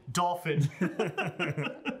captain, dolphin.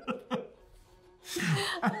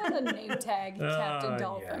 What a name tag, Captain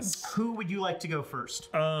Dolphin. Yes. Who would you like to go first?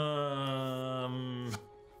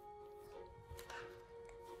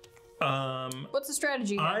 What's the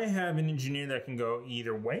strategy here? I have an engineer that can go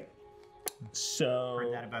either way. So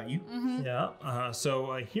Heard that about you. yeah,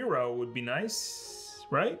 so a hero would be nice,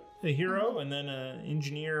 right? A hero, and then an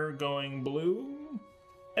engineer going blue.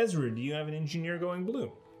 Ezra, do you have an engineer going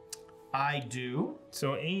blue? I do.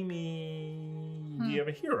 So Amy, do you have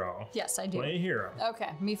a hero? Yes, I do. Play a hero. Okay,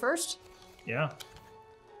 me first? Yeah.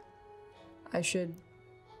 I should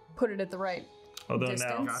put it at the right Although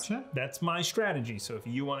distance. now Gotcha. that's my strategy. So if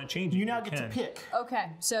you want to change it, You now get to can. pick. Okay,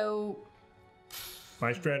 so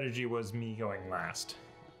My strategy was me going last.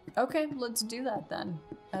 okay, let's do that then.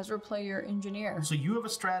 Ezra, play your engineer. So you have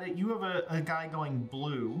a you have a guy going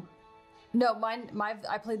blue. No,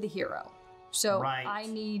 I played the hero. So Right. I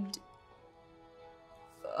need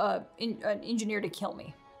an engineer to kill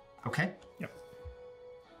me. Okay. Yep.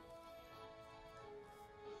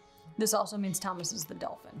 This also means Thomas is the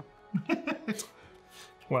dolphin.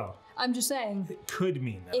 Well, I'm just saying, it could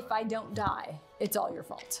mean that. if I don't die, it's all your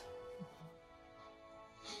fault.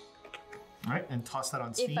 All right, and toss that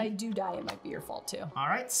on Steve. If I do die, it might be your fault too. All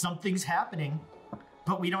right, something's happening,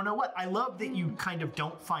 but we don't know what. I love that you kind of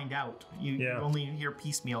don't find out. You only hear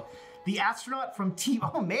piecemeal. The astronaut from Team...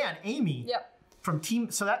 Oh, man, Amy. Yep. From Team...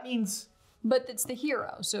 So that means But it's the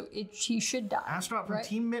hero, so he should die. astronaut from right?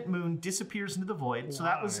 Team Mint Moon disappears into the void. So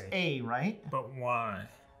that was Why? A, right? But why?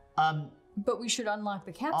 But we should unlock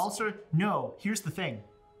the capsule. Also, no, here's the thing.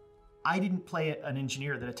 I didn't play an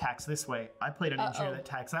engineer that attacks this way. I played an engineer that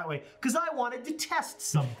attacks that way because I wanted to test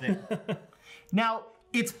something. Now,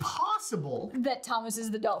 it's possible that Thomas is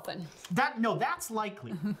the dolphin. that's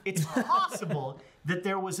likely. It's possible that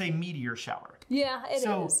there was a meteor shower. Yeah, it is.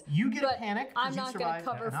 So you get But a panic. 'cause I'm you not going to survived,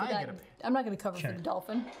 cover and for I that. get a panic. I'm not going to cover for the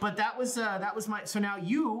dolphin. But that was my. So now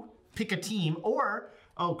you pick a team, or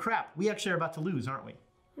oh crap, we actually are about to lose, aren't we?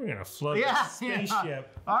 We're gonna flood Yeah, the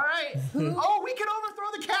spaceship. All right. Oh, we can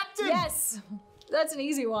overthrow the captain. Yes, that's an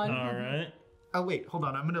easy one. All right. Oh wait, hold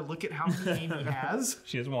on. I'm gonna look at how many Amy has.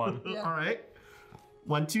 She has one. Yeah. All right.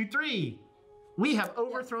 1, 2, 3. We have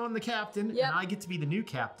overthrown the captain, Yep. and I get to be the new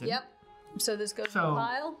captain. Yep. So this goes So- in the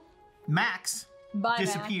pile. Max Bye,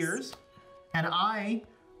 disappears, and I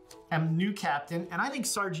am new captain, and I think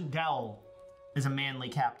Sergeant Dowell is a manly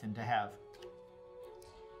captain to have.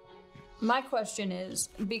 My question is,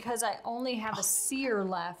 because I only have a seer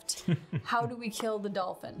left, how do we kill the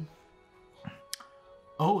dolphin?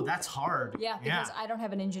 Oh, that's hard. Yeah, because I don't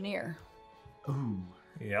have an engineer. Ooh.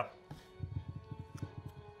 Yep.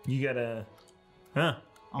 You gotta. Huh.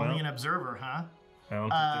 Only Well, an observer, huh? I don't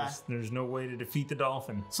think there's no way to defeat the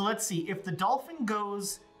dolphin. So let's see. If the dolphin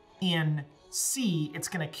goes in C, it's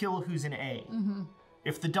going to kill who's in A. Mm-hmm.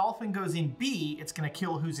 If the dolphin goes in B, it's going to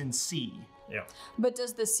kill who's in C. Yeah. But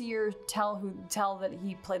does the seer tell that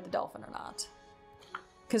he played the dolphin or not?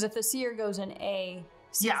 Because if the seer goes in A,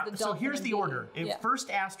 sees Yeah, the so dolphin here's in the B. order. Yeah. First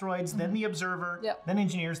asteroids, then the observer, Yep. then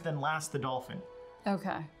engineers, then last the dolphin.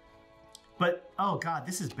 Okay. But, oh God,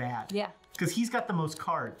 this is bad. Yeah. Because he's got the most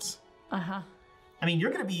cards. Uh-huh. I mean,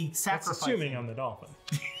 you're going to be That's sacrificing. assuming I'm the dolphin.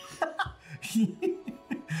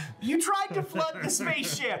 You tried to flood the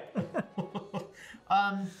spaceship.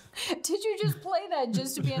 Did you just play that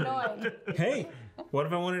just to be annoying? Hey, what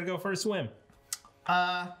if I wanted to go for a swim?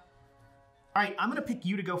 All right, I'm going to pick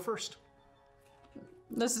you to go first.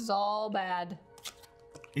 This is all bad.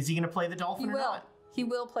 Is he going to play the dolphin He or will. not? He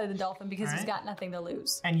will play the dolphin because he's Alright. got nothing to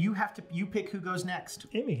lose. And you pick who goes next.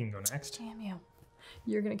 Amy can go next. Damn you.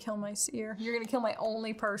 You're going to kill my seer. You're going to kill my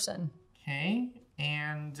only person. Okay,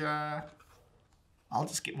 and I'll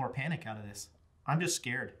just get more panic out of this. I'm just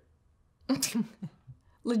scared.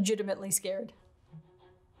 Legitimately scared.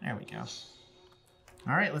 There we go.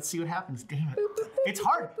 All right, let's see what happens. Damn it. It's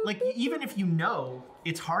hard. Like, even if you know,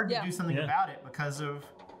 it's hard to do something about it because of...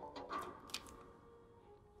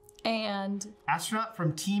 And... Astronaut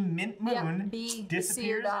from Team Mint Moon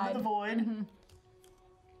disappears into the void. Mm-hmm.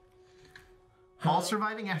 All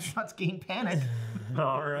surviving astronauts gain panic.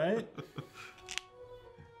 All right.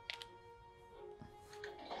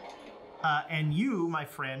 And you, my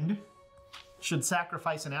friend, should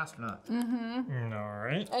sacrifice an astronaut. Mm-hmm. All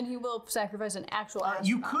right. And he will sacrifice an actual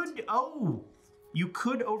astronaut. You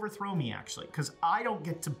could overthrow me, actually, because I don't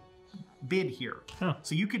get to bid here. Huh.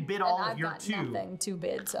 So you could bid all of your two. I've got nothing to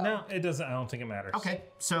bid, so... No, it doesn't. I don't think it matters. Okay,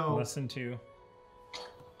 so... Less than 2.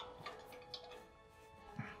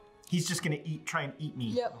 He's just going to try and eat me.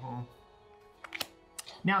 Yep.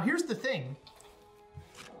 Now, here's the thing.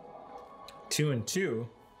 2 and 2.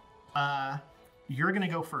 You're going to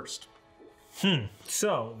go first.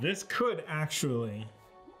 So, this could actually...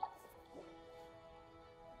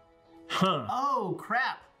 Huh. Oh,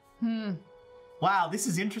 crap. Wow, this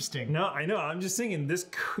is interesting. No, I know. I'm just thinking this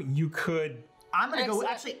you could... I'm going to go...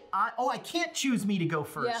 Actually, I can't choose me to go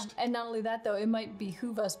first. Yeah, and not only that, though, it might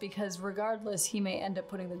behoove us because regardless, he may end up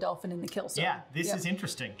putting the dolphin in the kill zone. Yeah, this is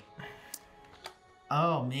interesting.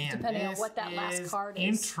 Oh, man. Depending on what that last card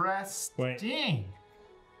is. Interesting.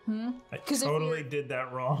 I totally did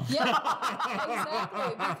that wrong. Yeah,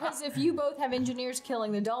 exactly. Because if you both have engineers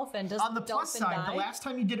killing the dolphin, does on the dolphin plus side, die? the last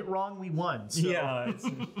time you did it wrong, we won. So. Yeah.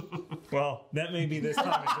 Well, that may be this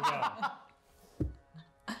time as well.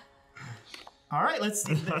 All right, let's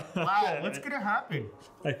see. Wow, what's gonna happen?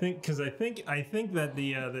 I think that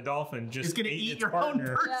the dolphin just is gonna ate eat its your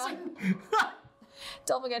partner. own person. Yeah.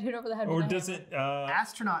 Dolphin got hit over the head. Or with a does hammer. it?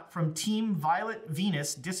 Astronaut from Team Violet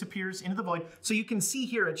Venus disappears into the void. So you can see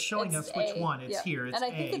here, it's showing us which one. It's here. It's and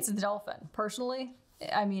I think it's the dolphin. Personally,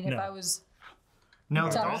 I mean, if I was. No,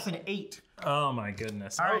 the dolphin ate. Oh my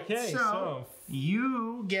goodness. All right, okay, so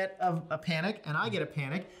you get a panic, and I get a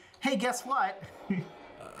panic. Hey, guess what?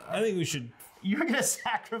 I think we should. You're gonna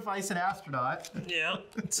sacrifice an astronaut. Yeah.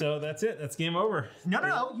 So that's it. That's game over.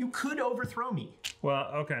 No. You could overthrow me.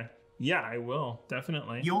 Well, okay. Yeah, I will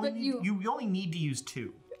definitely. You only need to use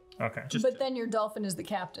 2. Okay. But then your dolphin is the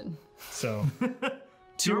captain. So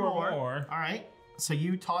 2 or more. All right. So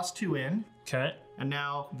you toss 2 in. Okay. And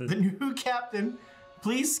now the new captain.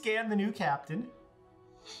 Please scan the new captain.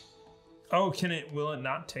 Oh, will it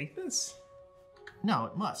not take this? No,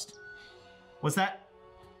 it must. Was that?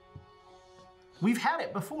 We've had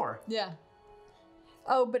it before. Yeah.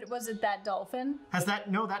 Oh, but was it that dolphin? Has that?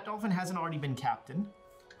 No, that dolphin hasn't already been captain.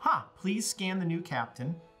 Huh. Please scan the new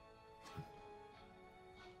captain.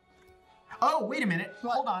 Oh, wait a minute.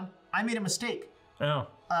 What? Hold on. I made a mistake. Oh.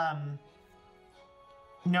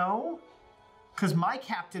 No. Because my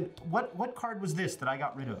captain, what card was this that I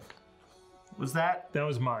got rid of? Was that? That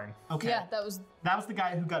was mine. Okay. Yeah, that was the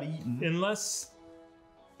guy who got eaten. Unless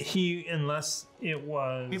it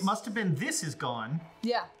was. It must have been this is gone.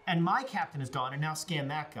 Yeah. And my captain is gone, and now scan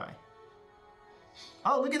that guy.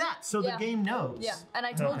 Oh, look at that. So the game knows. Yeah, and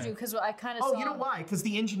I told you because I kind of Oh, saw... you know why? Because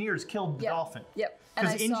the engineers killed the dolphin. Yep.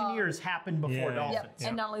 Because engineers happen before dolphins. Yep.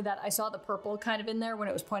 And not only that, I saw the purple kind of in there when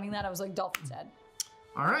it was pointing that. I was like, dolphin's dead.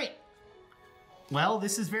 All right. Well,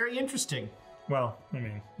 this is very interesting. Well, I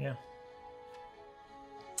mean, yeah.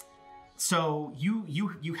 So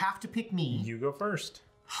you have to pick me. You go first.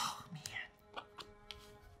 Oh, man.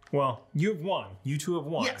 Well, you've won. You two have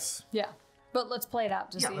won. Yes. Yeah. But let's play it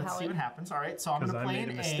out to see let's how see what happens. All right, so I'm going to play I made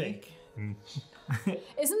a mistake.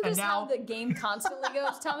 Isn't this now- how the game constantly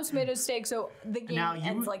goes? Thomas made a mistake, so the game Now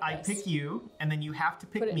ends like I this. pick you, and then you have to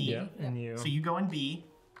Put pick it in me. B. Yeah, and you. So you go in B.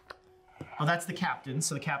 Oh, that's the captain.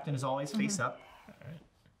 So the captain is always face up. All right.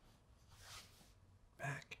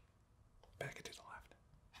 Back it to the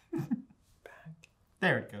left. Back.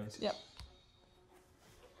 There it goes. Yep.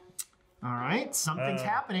 All right, something's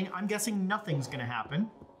happening. I'm guessing nothing's going to happen.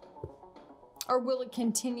 Or will it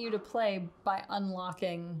continue to play by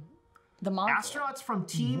unlocking the monster? Astronauts from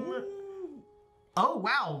Team... Oh,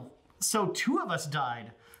 wow. So 2 of us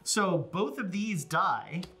died. So both of these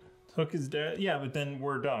die. Hook is dead. Yeah, but then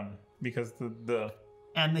we're done because the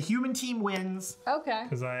And the human team wins. Okay.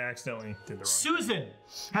 because I accidentally did the wrong. Susan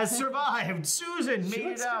has survived. Susan She made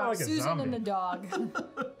looks it kinda out. like a Susan zombie. and the dog.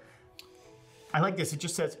 I like this. It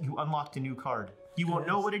just says you unlocked a new card. You won't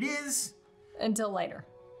know what it is. Until later.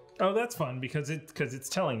 Oh, that's fun because it's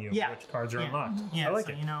telling you Yeah. which cards are unlocked. Yeah, I like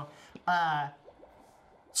so, it. you know.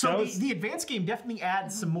 So the advanced game definitely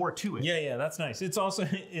adds some more to it. Yeah, that's nice. It's also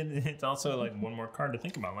like one more card to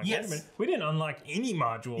think about. Like, Yes. wait a minute, we didn't unlock any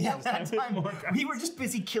modules. Yeah, this that time More cards. we were just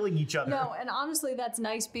busy killing each other. No, and honestly, that's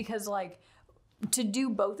nice because like to do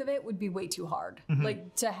both of it would be way too hard.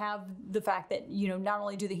 Like to have the fact that not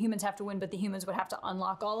only do the humans have to win, but the humans would have to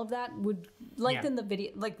unlock all of that would lengthen the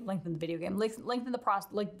video, lengthen the process,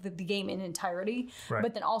 like the game in entirety. Right.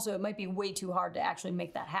 But then also it might be way too hard to actually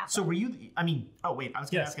make that happen. So were you? I mean, oh wait, I was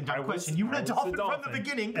going to ask a dumb question. You were a dolphin from the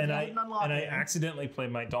beginning, and I didn't unlock and I it. accidentally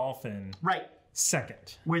played my dolphin Right,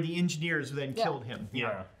 second. where the engineers then killed him.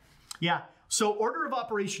 Yeah. Yeah. So order of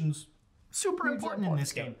operations, super important in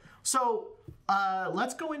this game. So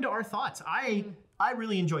let's go into our thoughts. I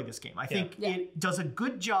really enjoyed this game. I think it does a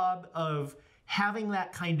good job of having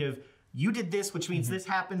that kind of, you did this, which means this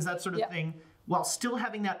happens, that sort of thing, while still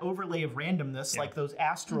having that overlay of randomness, like those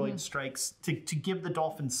asteroid strikes, to give the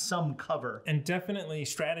dolphins some cover. And definitely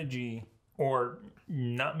strategy, or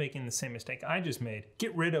not making the same mistake I just made.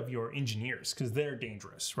 Get rid of your engineers, because they're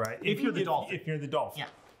dangerous, right? If you're the dolphin. If you're the dolphin.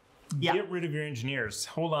 Yeah. Get rid of your engineers.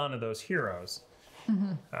 Hold on to those heroes.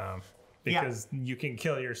 Because you can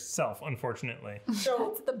kill yourself, unfortunately.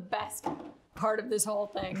 That's the best part of this whole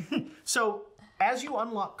thing. So as you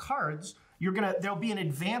unlock cards, there'll be an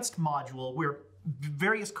advanced module where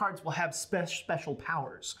various cards will have special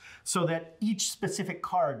powers, so that each specific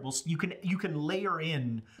card you can layer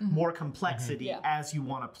in more complexity as you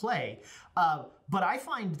want to play. But I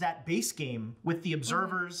find that base game with the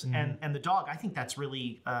observers and the dog, I think that's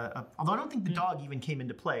really although I don't think the dog even came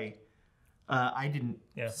into play. I didn't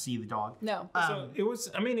see the dog. No. So it was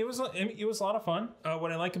a lot of fun.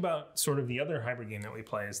 What I like about sort of the other hybrid game that we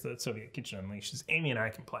play is the Soviet Kitchen Unleashed. Is Amy and I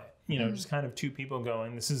can play it. Just kind of two people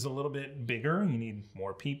going. This is a little bit bigger. You need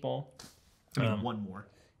more people. I mean, one more.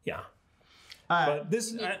 Yeah. But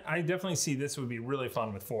this, I definitely see this would be really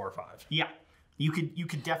fun with 4 or 5. Yeah. You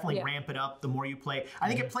could definitely ramp it up the more you play. I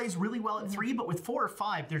think it plays really well at 3, but with 4 or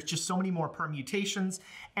 5, there's just so many more permutations,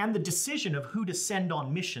 and the decision of who to send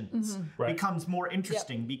on missions becomes more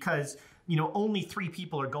interesting because only 3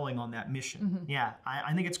 people are going on that mission. Yeah,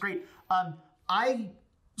 I think it's great.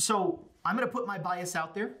 So I'm going to put my bias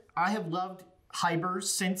out there. I have loved Hybr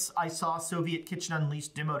since I saw Soviet Kitchen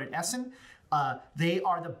Unleashed demoed at Essen. They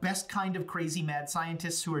are the best kind of crazy mad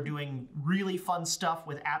scientists who are doing really fun stuff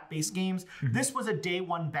with app-based games. This was a day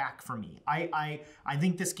one back for me. I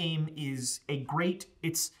think this game is a great,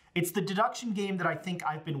 it's the deduction game that I think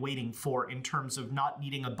I've been waiting for in terms of not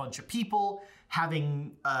needing a bunch of people,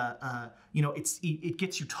 having, it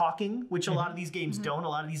gets you talking, which a lot of these games don't. A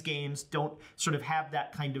lot of these games don't sort of have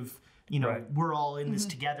that kind of, we're all in this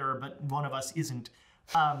together, but one of us isn't.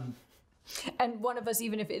 And one of us,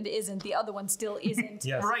 even if it isn't, the other one still isn't.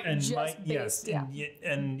 Yes, right. And Just based, you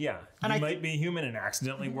might be human and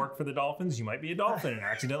accidentally work for the dolphins. You might be a dolphin and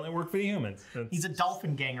accidentally work for the humans. He's a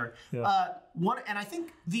dolphin ganger. And I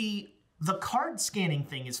think the card scanning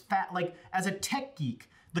thing is like as a tech geek,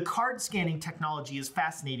 the card scanning technology is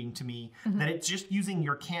fascinating to me. That it's just using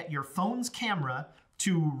your phone's camera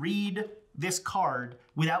to read this card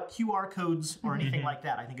without QR codes or anything like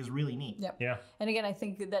that, I think is really neat. Yep. Yeah. And again, I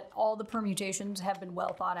think that all the permutations have been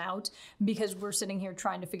well thought out because we're sitting here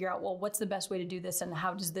trying to figure out, well, what's the best way to do this and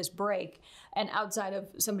how does this break? And outside of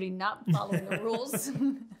somebody not following the rules.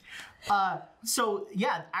 So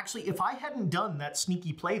yeah, actually, if I hadn't done that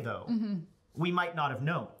sneaky play though, we might not have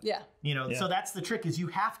known. Yeah. So that's the trick, is you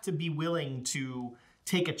have to be willing to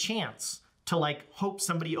take a chance to like hope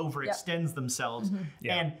somebody overextends themselves.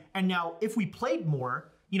 And now if we played more,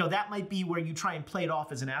 that might be where you try and play it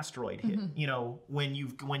off as an asteroid hit. When you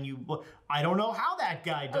I don't know how that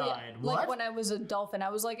guy died. What? Like when I was a dolphin, I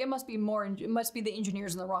was like, it must be the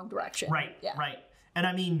engineers in the wrong direction. Right. Yeah. Right. And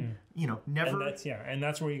I mean, never. And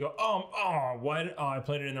that's where you go, I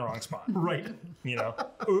played it in the wrong spot. Right.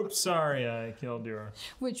 Oops, sorry, I killed your.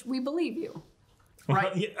 Which we believe you.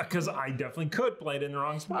 Right. Because I definitely could play it in the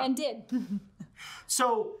wrong spot. And did.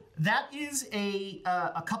 So that is a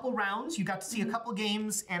couple rounds. You got to see a couple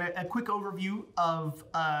games and a quick overview of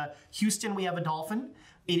Houston, We Have a Dolphin.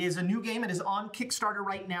 It is a new game. It is on Kickstarter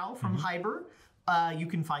right now from Hybr. You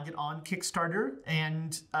can find it on Kickstarter.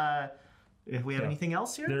 And if we have anything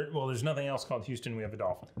else here? There's nothing else called Houston, We Have a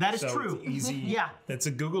Dolphin. That is true. It's easy. Yeah. That's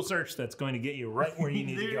a Google search that's going to get you right where you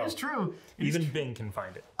need to go. It is true. Even Bing can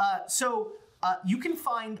find it. You can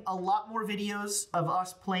find a lot more videos of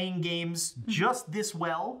us playing games just this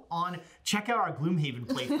well on. Check out our Gloomhaven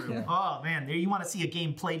playthrough. Oh man, there you want to see a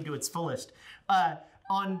game played to its fullest.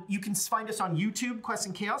 You can find us on YouTube, Quest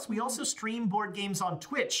and Chaos. We also stream board games on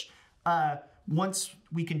Twitch once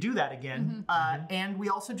we can do that again. And we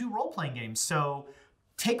also do role-playing games. So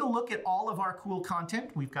take a look at all of our cool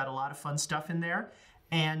content. We've got a lot of fun stuff in there.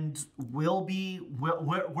 And we're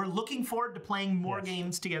looking forward to playing more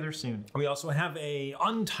games together soon. We also have the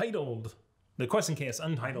Quest and Chaos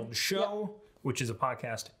Untitled show, which is a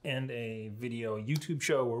podcast and a video YouTube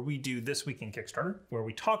show where we do This Week in Kickstarter, where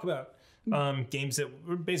we talk about games that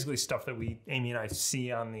were basically stuff that Amy and I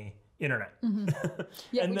see on the internet.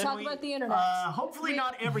 Yeah, we talk about the internet. Hopefully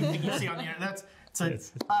not everything you see on the internet.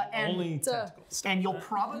 Only tentacles. And you'll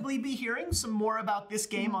probably be hearing some more about this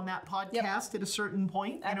game on that podcast at a certain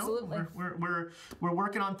point. Absolutely. We're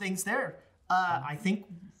working on things there. I think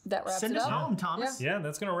that wraps send it us up. home, Thomas. Yeah,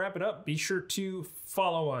 that's going to wrap it up. Be sure to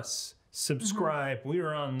follow us. Subscribe. We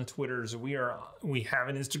are on the Twitters. We have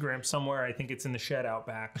an Instagram somewhere. I think it's in the shed out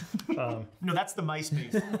back. No, that's the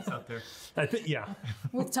MySpace. It's out there. I think, yeah.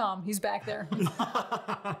 With Tom, he's back there.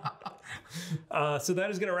 So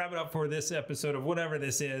that is going to wrap it up for this episode of whatever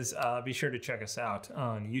this is. Be sure to check us out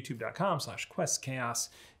on youtube.com/questchaos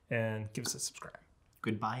and give us a subscribe.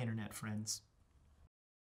 Goodbye, internet friends.